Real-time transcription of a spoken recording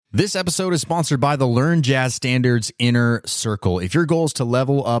This episode is sponsored by the Learn Jazz Standards Inner Circle. If your goal is to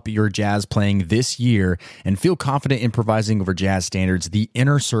level up your jazz playing this year and feel confident improvising over jazz standards, the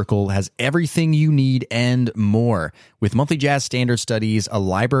Inner Circle has everything you need and more. With monthly jazz standard studies, a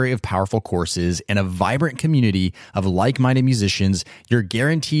library of powerful courses, and a vibrant community of like-minded musicians, you're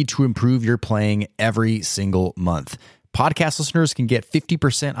guaranteed to improve your playing every single month. Podcast listeners can get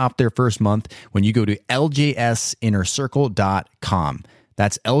 50% off their first month when you go to ljsinnercircle.com.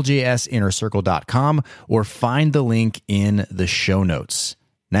 That's ljsinnercircle.com, or find the link in the show notes.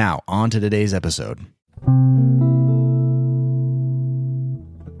 Now, on to today's episode.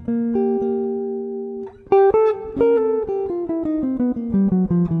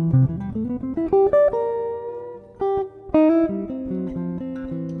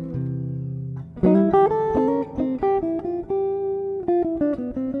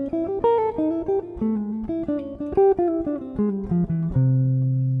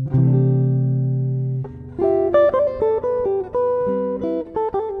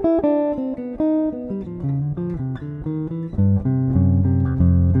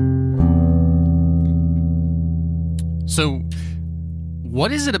 So,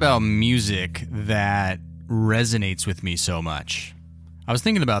 what is it about music that resonates with me so much? I was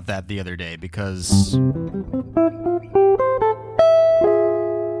thinking about that the other day because I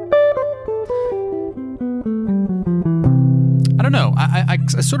don't know. I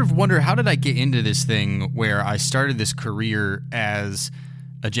sort of wonder, how did I get into this thing where I started this career as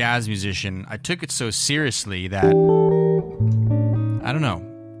a jazz musician? I took it so seriously that, I don't know,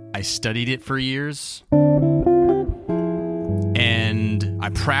 I studied it for years. And I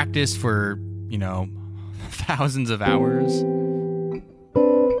practiced for, thousands of hours.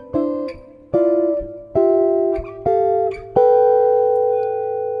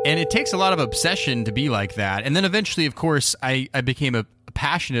 And it takes a lot of obsession to be like that. And then eventually, of course, I became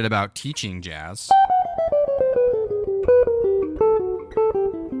passionate about teaching jazz.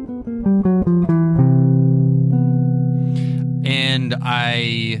 And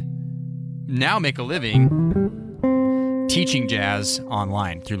I now make a living teaching jazz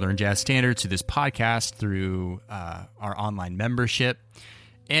online through Learn Jazz Standards, through this podcast, through our online membership.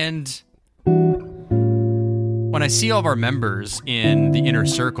 And when I see all of our members in the Inner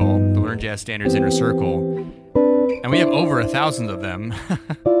Circle, the Learn Jazz Standards Inner Circle, and we have over 1,000 of them,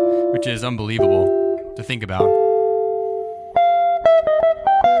 which is unbelievable to think about.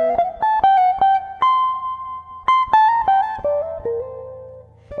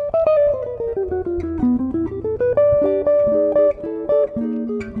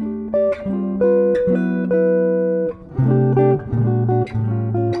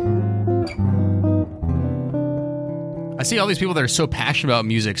 I see all these people that are so passionate about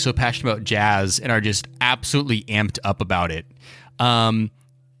music, so passionate about jazz, and are just absolutely amped up about it. And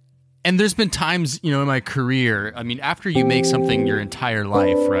there's been times, in my career, after you make something your entire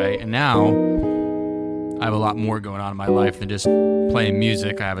life, right? And now I have a lot more going on in my life than just playing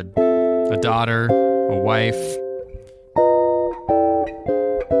music. I have a daughter, a wife.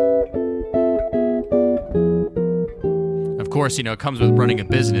 Of course, it comes with running a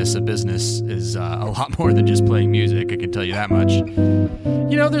business. A business is a lot more than just playing music, I can tell you that much.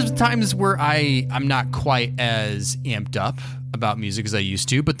 There's times where I'm not quite as amped up about music as I used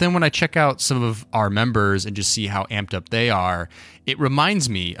to, but then when I check out some of our members and just see how amped up they are, it reminds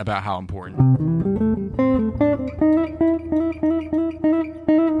me about how important.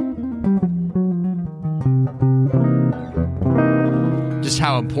 Just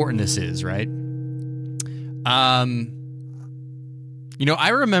how important this is, right? I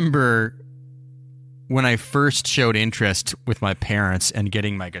remember when I first showed interest with my parents and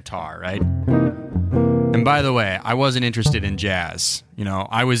getting my guitar, right? And by the way, I wasn't interested in jazz.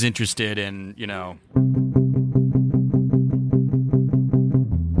 I was interested in, I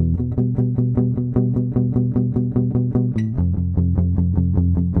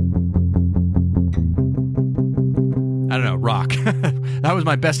don't know, rock. That was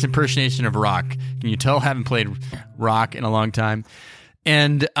my best impersonation of rock. Can you tell I haven't played rock in a long time?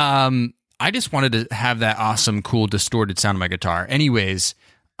 And I just wanted to have that awesome, cool, distorted sound of my guitar. Anyways,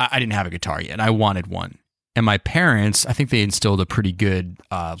 I didn't have a guitar yet, and I wanted one. And my parents, I think they instilled a pretty good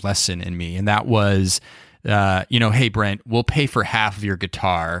lesson in me, and that was, hey, Brent, we'll pay for half of your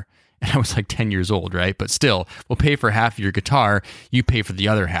guitar. And I was like 10 years old, right? But still, we'll pay for half of your guitar. You pay for the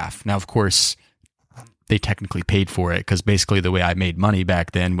other half. Now, of course, they technically paid for it because basically the way I made money back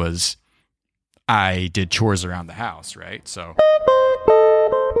then was I did chores around the house, right? So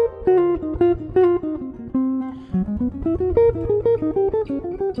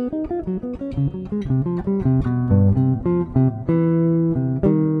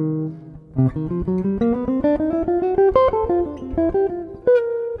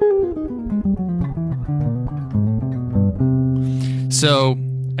So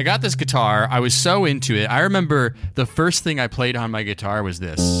I got this guitar. I was so into it. I remember the first thing I played on my guitar was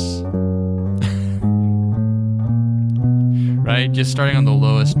this. Right? Just starting on the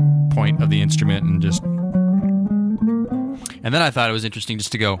lowest point of the instrument and just... And then I thought it was interesting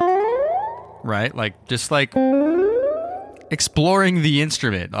just to go... Right? Just exploring the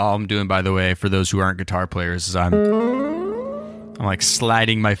instrument. All I'm doing, by the way, for those who aren't guitar players, is I'm like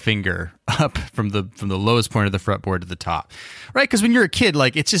sliding my finger up from the lowest point of the fretboard to the top, right? Because when you're a kid,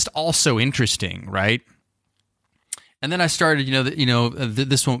 like, it's just all so interesting, right? And then I started,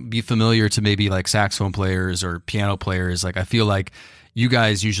 this won't be familiar to maybe like saxophone players or piano players. Like, I feel like you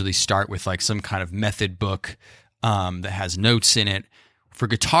guys usually start with like some kind of method book that has notes in it. For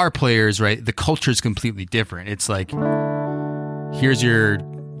guitar players, right, the culture is completely different. It's like, here's your,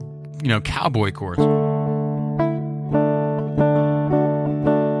 cowboy chords.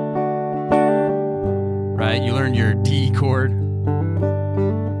 Right? You learn your D chord.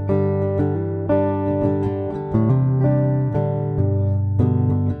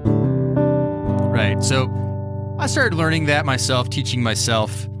 Right. So I started learning that myself, teaching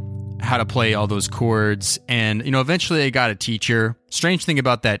myself how to play all those chords. And, eventually I got a teacher. Strange thing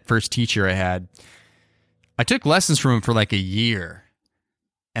about that first teacher I had, I took lessons from him for like a year.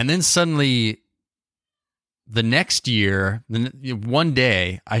 And then suddenly the next year, one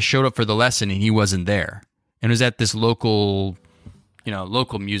day I showed up for the lesson and he wasn't there. And it was at this local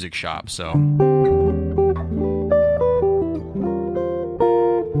music shop. So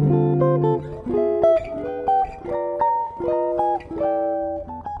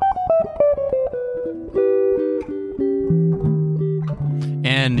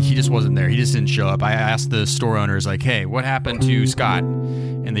and he just wasn't there. He just didn't show up. I asked the store owners, like, hey, what happened to Scott?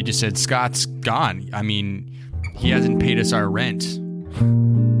 And they just said, Scott's gone. I mean, he hasn't paid us our rent.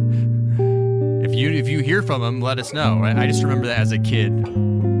 If you hear from him, let us know. Right? I just remember that as a kid.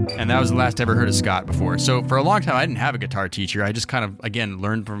 And that was the last I ever heard of Scott before. So for a long time, I didn't have a guitar teacher. I just kind of, again,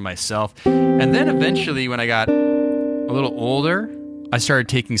 learned from myself. And then eventually, when I got a little older, I started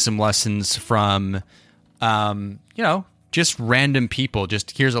taking some lessons from, just random people.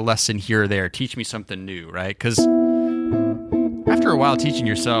 Just here's a lesson here or there. Teach me something new, right? Because after a while teaching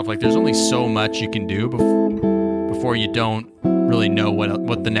yourself, like, there's only so much you can do before you don't really know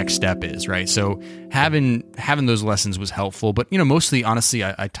what the next step is, right? So having those lessons was helpful, but mostly, honestly,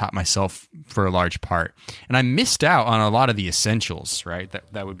 I taught myself for a large part, and I missed out on a lot of the essentials, right?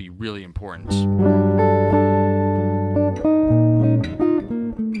 That would be really important.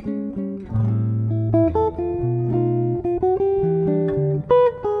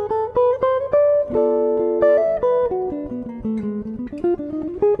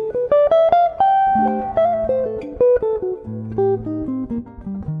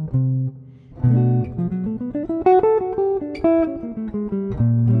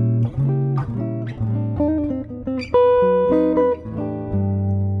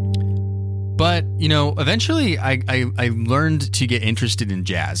 But, eventually I learned to get interested in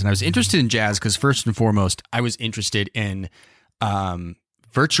jazz. And I was interested in jazz because, first and foremost, I was interested in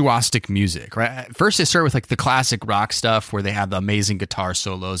virtuosic music, right? First, I started with like the classic rock stuff where they have the amazing guitar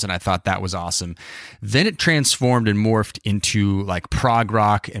solos, and I thought that was awesome. Then it transformed and morphed into like prog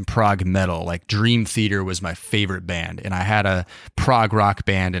rock and prog metal. Like Dream Theater was my favorite band, and I had a prog rock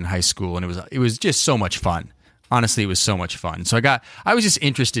band in high school, and it was just so much fun. Honestly, it was so much fun. So I was just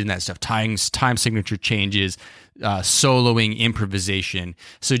interested in that stuff, time signature changes, soloing, improvisation.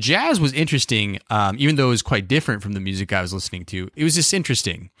 So jazz was interesting, even though it was quite different from the music I was listening to. It was just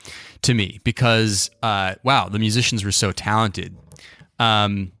interesting to me because, wow, the musicians were so talented.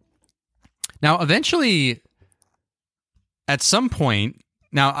 Now, eventually, at some point,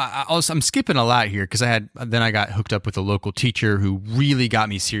 I'm skipping a lot here because then I got hooked up with a local teacher who really got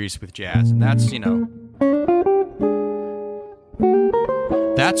me serious with jazz, and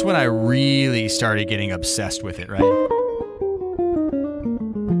that's when I really started getting obsessed with it, right?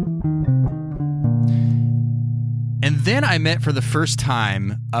 And then I met for the first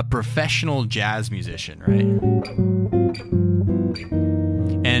time a professional jazz musician, right?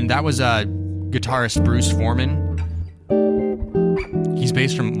 And that was guitarist Bruce Foreman. He's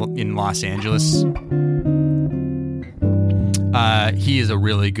based in Los Angeles. He is a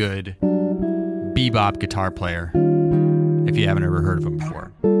really good bebop guitar player, if you haven't ever heard of him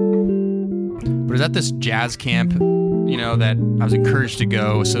before. But it was at this jazz camp, that I was encouraged to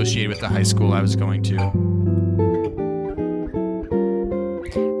go, associated with the high school I was going to.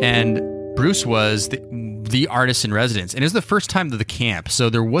 And Bruce was the artist in residence. And it was the first time to the camp, so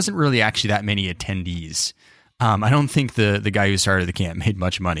there wasn't really actually that many attendees. I don't think the guy who started the camp made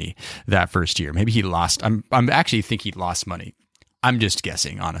much money that first year. Maybe he lost. I'm actually think he lost money. I'm just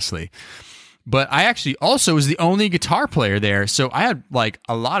guessing, honestly. But I actually also was the only guitar player there, so I had like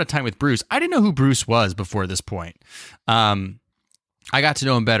a lot of time with Bruce. I didn't know who Bruce was before this point. I got to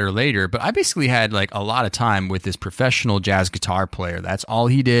know him better later, but I basically had like a lot of time with this professional jazz guitar player. That's all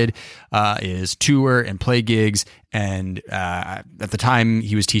he did, is tour and play gigs. And at the time,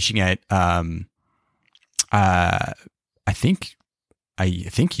 he was teaching at I think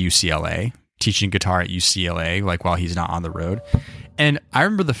UCLA, teaching guitar at UCLA, like while he's not on the road. And I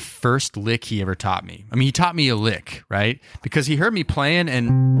remember the first lick he ever taught me. I mean, he taught me a lick, right? Because he heard me playing,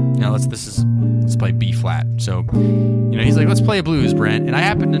 and let's play B flat. So, he's like, let's play a blues, Brent. And I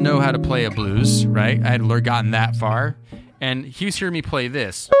happened to know how to play a blues, right? I had gotten that far, and he was hearing me play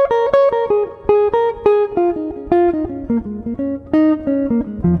this.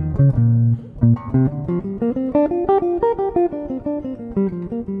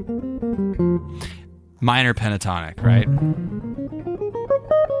 Minor pentatonic, right?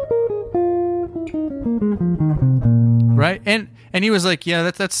 Right? And he was like, yeah,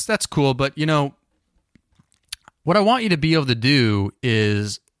 that's cool, but what I want you to be able to do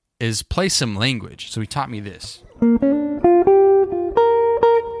is play some language. So he taught me this.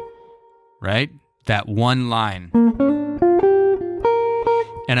 Right? That one line.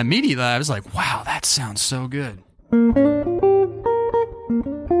 And immediately I was like, wow, that sounds so good.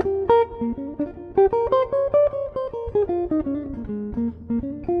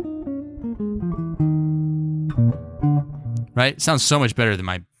 Right? It sounds so much better than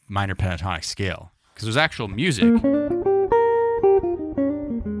my minor pentatonic scale because there's actual music.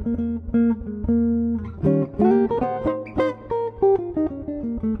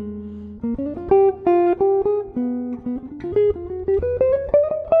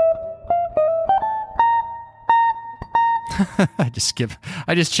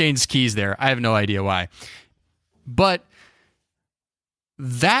 I just changed keys there. I have no idea why. But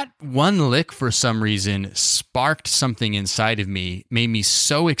that one lick, for some reason, sparked something inside of me, made me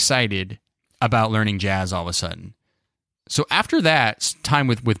so excited about learning jazz all of a sudden. So after that time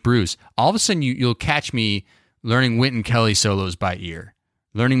with Bruce, all of a sudden you'll catch me learning Wynton Kelly solos by ear,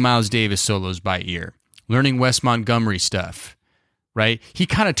 learning Miles Davis solos by ear, learning Wes Montgomery stuff, right? He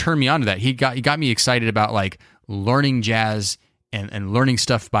kind of turned me on to that. He got me excited about like learning jazz and learning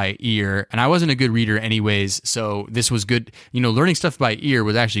stuff by ear. And I wasn't a good reader anyways, so this was good. Learning stuff by ear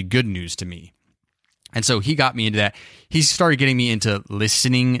was actually good news to me. And so he got me into that. He started getting me into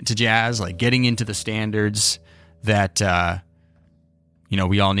listening to jazz, like getting into the standards that,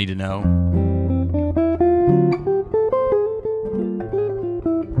 we all need to know.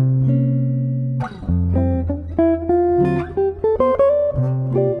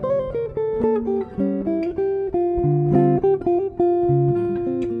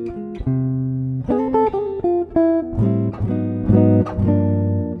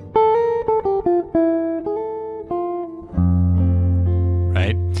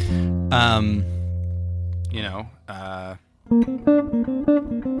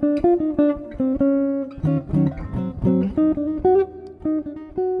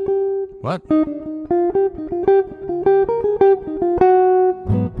 What?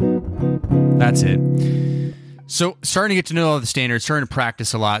 That's it. So starting to get to know all the standards, starting to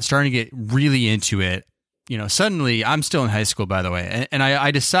practice a lot, starting to get really into it. Suddenly I'm still in high school, by the way. And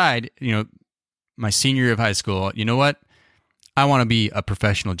I decide, my senior year of high school, you know what? I want to be a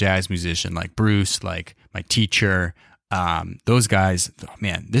professional jazz musician like Bruce, like my teacher. Those guys,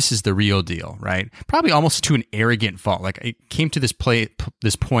 man, this is the real deal, right? Probably almost to an arrogant fault. Like I came to this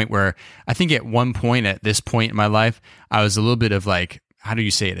point where I think at this point in my life, I was a little bit of like, how do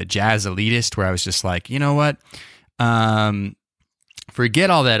you say it? A jazz elitist, where I was just like, you know what? Forget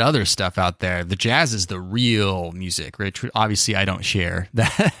all that other stuff out there. The jazz is the real music, right? Obviously, I don't share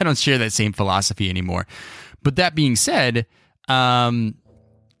that. I don't share that same philosophy anymore. But that being said, I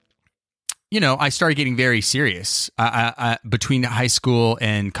started getting very serious. Between high school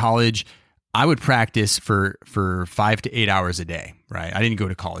and college, I would practice for 5 to 8 hours a day, right? I didn't go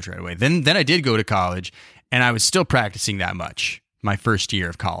to college right away. Then I did go to college, and I was still practicing that much my first year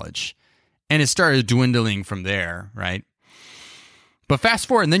of college. And it started dwindling from there, right? But fast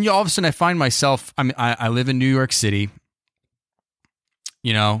forward, and then all of a sudden I find myself, I live in New York City.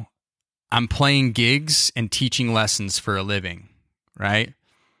 I'm playing gigs and teaching lessons for a living, right?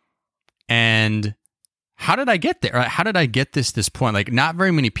 And how did I get there? How did I get this point? Like, not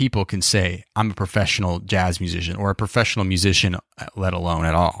very many people can say I'm a professional jazz musician or a professional musician, let alone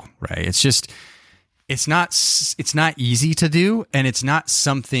at all, right? It's not easy to do, and it's not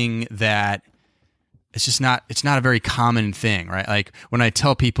something that it's not a very common thing, right? Like when I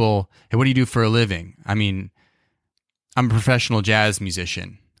tell people, hey, what do you do for a living? I mean, I'm a professional jazz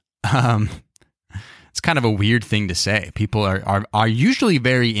musician. It's kind of a weird thing to say. People are usually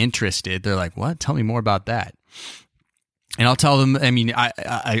very interested. They're like, "What? Tell me more about that." And I'll tell them. I mean,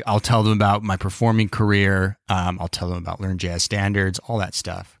 I'll tell them about my performing career. I'll tell them about Learn Jazz Standards, all that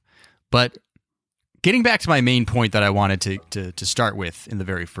stuff. But getting back to my main point that I wanted to start with in the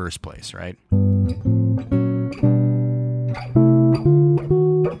very first place, right?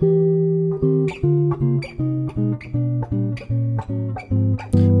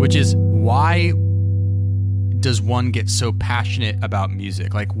 Which is, why does one get so passionate about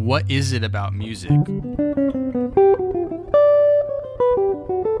music? Like, what is it about music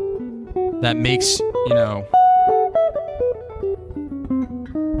that makes,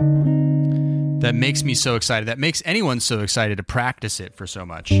 that makes me so excited, that makes anyone so excited to practice it for so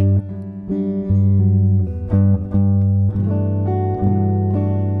much? Get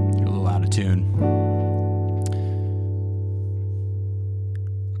a little out of tune.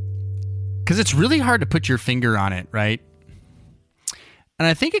 Because it's really hard to put your finger on it, right? And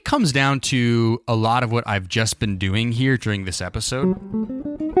I think it comes down to a lot of what I've just been doing here during this episode.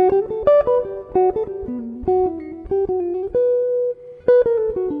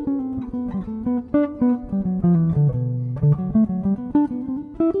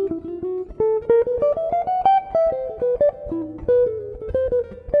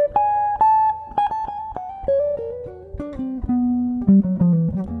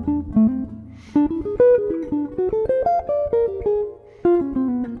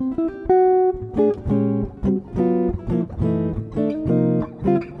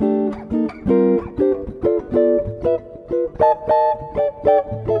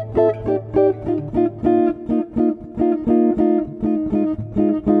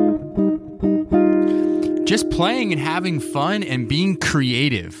 Just playing and having fun and being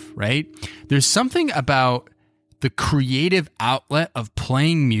creative, right? There's something about the creative outlet of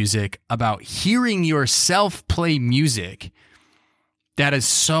playing music, about hearing yourself play music, that is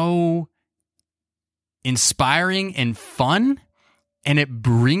so inspiring and fun, and it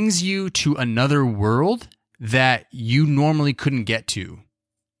brings you to another world that you normally couldn't get to.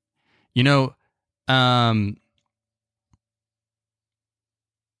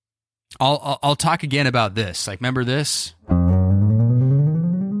 I'll talk again about this. Like, remember this?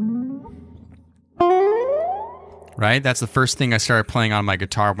 Right? That's the first thing I started playing on my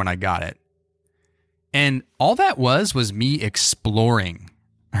guitar when I got it. And all that was me exploring,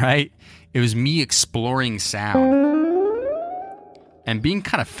 right? It was me exploring sound and being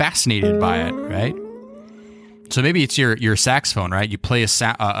kind of fascinated by it, right? So maybe it's your saxophone, right? You play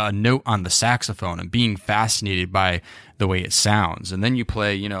a note on the saxophone and being fascinated by the way it sounds. And then you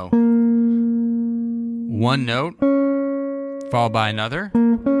play, one note followed by another,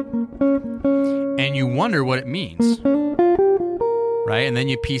 and you wonder what it means, right? And then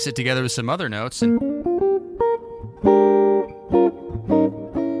you piece it together with some other notes, and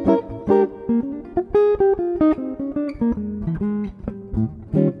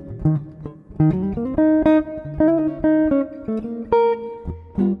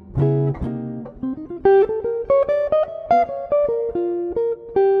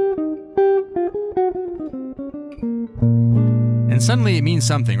suddenly it means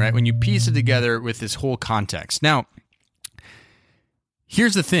something, right? When you piece it together with this whole context. Now,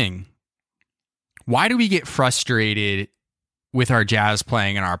 here's the thing. Why do we get frustrated with our jazz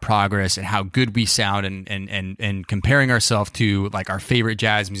playing and our progress and how good we sound and comparing ourselves to like our favorite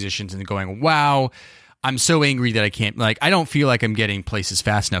jazz musicians and going, wow, I'm so angry that I don't feel like I'm getting places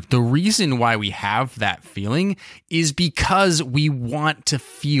fast enough. The reason why we have that feeling is because we want to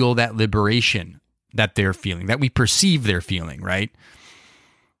feel that liberation that they're feeling, that we perceive they're feeling, right?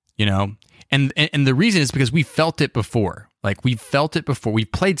 And the reason is because we felt it before. Like, we felt it before. We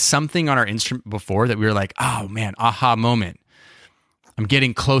played something on our instrument before that we were like, oh man, aha moment. I'm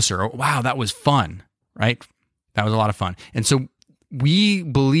getting closer. Oh, wow, that was fun, right? That was a lot of fun. And so we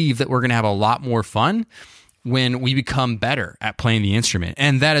believe that we're going to have a lot more fun when we become better at playing the instrument.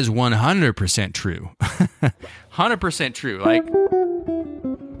 And that is 100% true. 100% true. Like,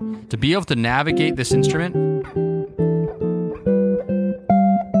 to be able to navigate this instrument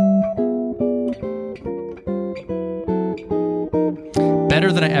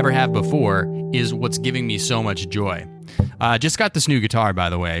better than I ever have before is what's giving me so much joy. Just got this new guitar, by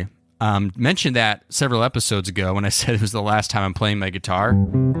the way. Mentioned that several episodes ago when I said it was the last time I'm playing my guitar.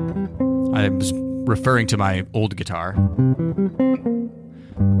 I was referring to my old guitar.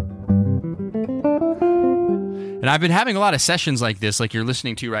 And I've been having a lot of sessions like this, like you're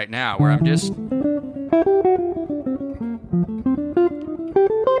listening to right now, where I'm just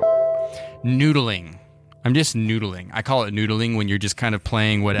noodling I'm just noodling. I call it noodling when you're just kind of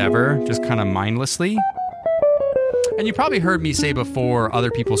playing whatever, just kind of mindlessly. And you probably heard me say before, other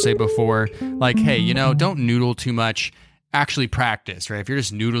people say before, like, hey, you know, don't noodle too much. Actually practice, right? If you're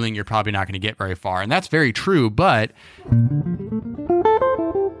just noodling, you're probably not going to get very far. And that's very true, but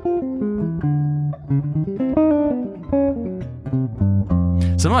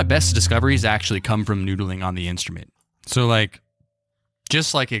some of my best discoveries actually come from noodling on the instrument. So like,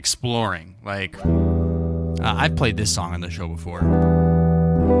 just like exploring, like I've played this song on the show before.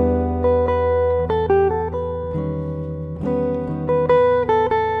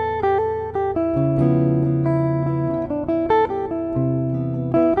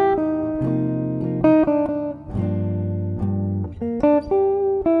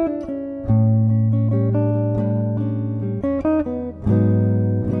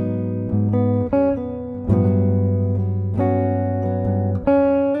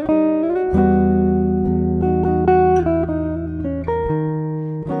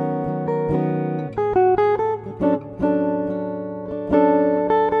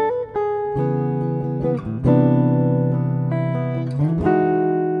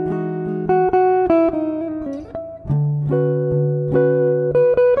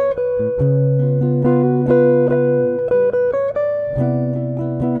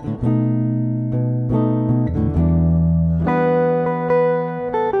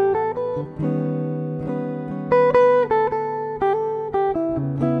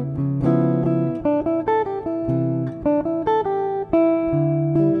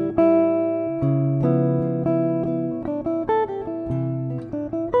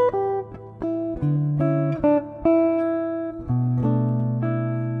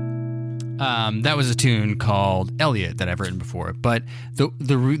 That was a tune called Elliot that I've written before, but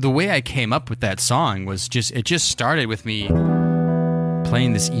the way I came up with that song was it just started with me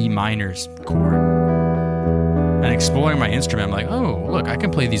playing this E minor chord and exploring my instrument. I'm like, oh, look, I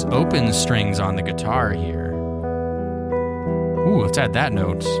can play these open strings on the guitar here. Ooh, let's add that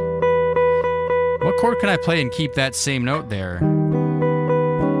note. What chord can I play and keep that same note there?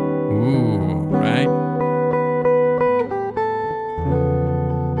 Ooh, right?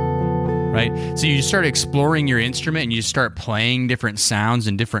 Right? So you start exploring your instrument and you start playing different sounds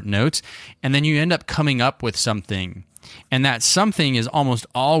and different notes, and then you end up coming up with something. And that something is almost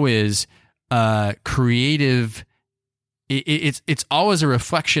always creative. It's always a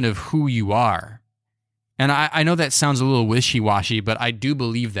reflection of who you are. And I know that sounds a little wishy-washy, but I do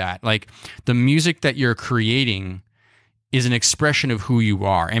believe that. Like, the music that you're creating is an expression of who you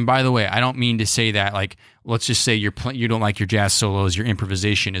are. And by the way, I don't mean to say that, like, let's just say you don't like your jazz solos, your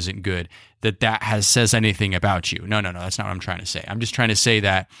improvisation isn't good, that says anything about you. No, that's not what I'm trying to say. I'm just trying to say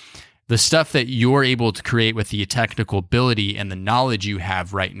that the stuff that you're able to create with the technical ability and the knowledge you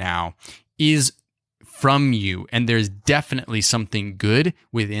have right now is from you. And there's definitely something good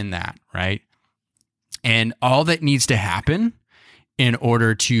within that, right? And all that needs to happen in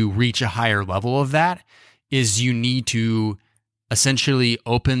order to reach a higher level of that is you need to essentially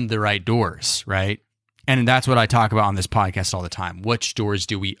open the right doors, right? And that's what I talk about on this podcast all the time. Which doors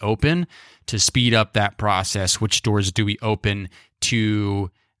do we open to speed up that process? Which doors do we open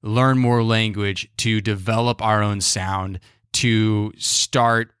to learn more language, to develop our own sound, to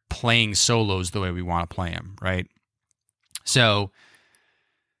start playing solos the way we want to play them, right? So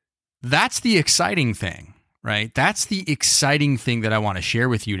that's the exciting thing, right? That's the exciting thing that I want to share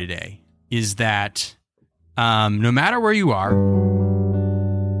with you today, is that no matter where you are,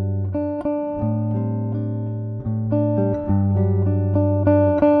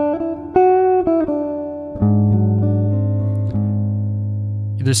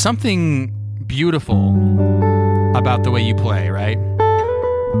 there's something beautiful about the way you play, right?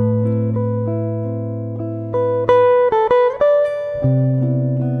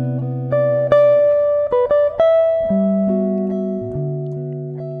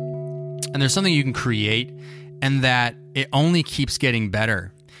 And there's something you can create, and that it only keeps getting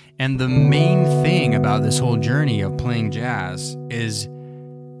better. And the main thing about this whole journey of playing jazz is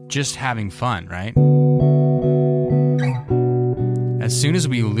just having fun, right? As soon as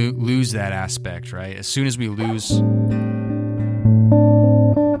we lose that aspect, right? As soon as we lose...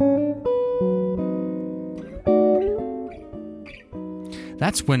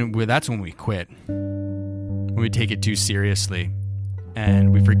 That's when we quit. When we take it too seriously.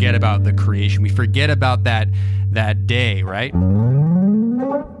 And we forget about the creation. We forget about that day, right?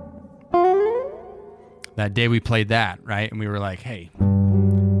 That day we played that, right? And we were like, hey,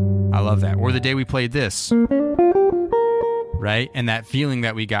 I love that. Or the day we played this, right? And that feeling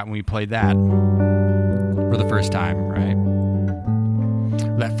that we got when we played that for the first time, right?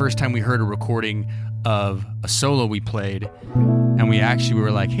 that first time we heard a recording of a solo we played, and we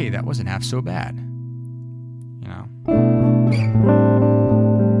were like, hey, that wasn't half so bad. You know?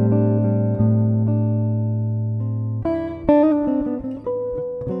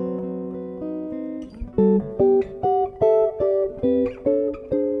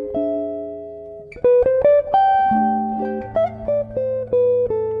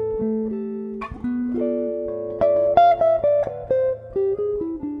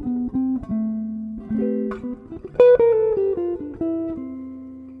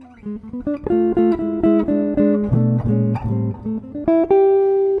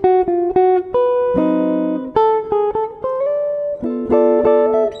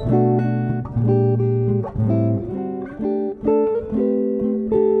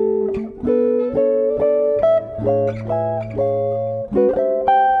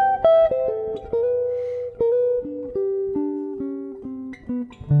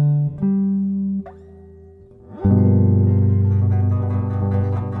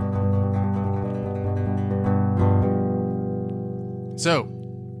 So,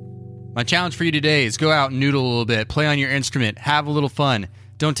 my challenge for you today is go out and noodle a little bit, play on your instrument, have a little fun.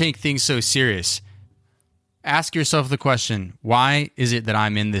 Don't take things so serious. Ask yourself the question, why is it that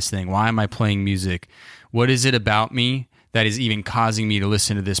I'm in this thing? Why am I playing music? What is it about me that is even causing me to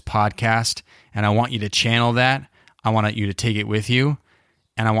listen to this podcast? And I want you to channel that. I want you to take it with you.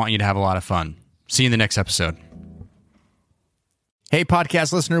 And I want you to have a lot of fun. See you in the next episode. Hey,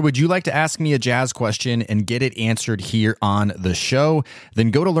 podcast listener, would you like to ask me a jazz question and get it answered here on the show?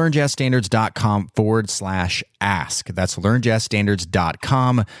 Then go to learnjazzstandards.com/ask. That's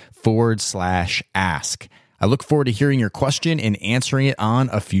learnjazzstandards.com/ask. I look forward to hearing your question and answering it on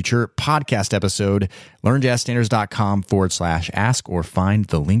a future podcast episode. Learnjazzstandards.com/ask or find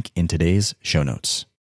the link in today's show notes.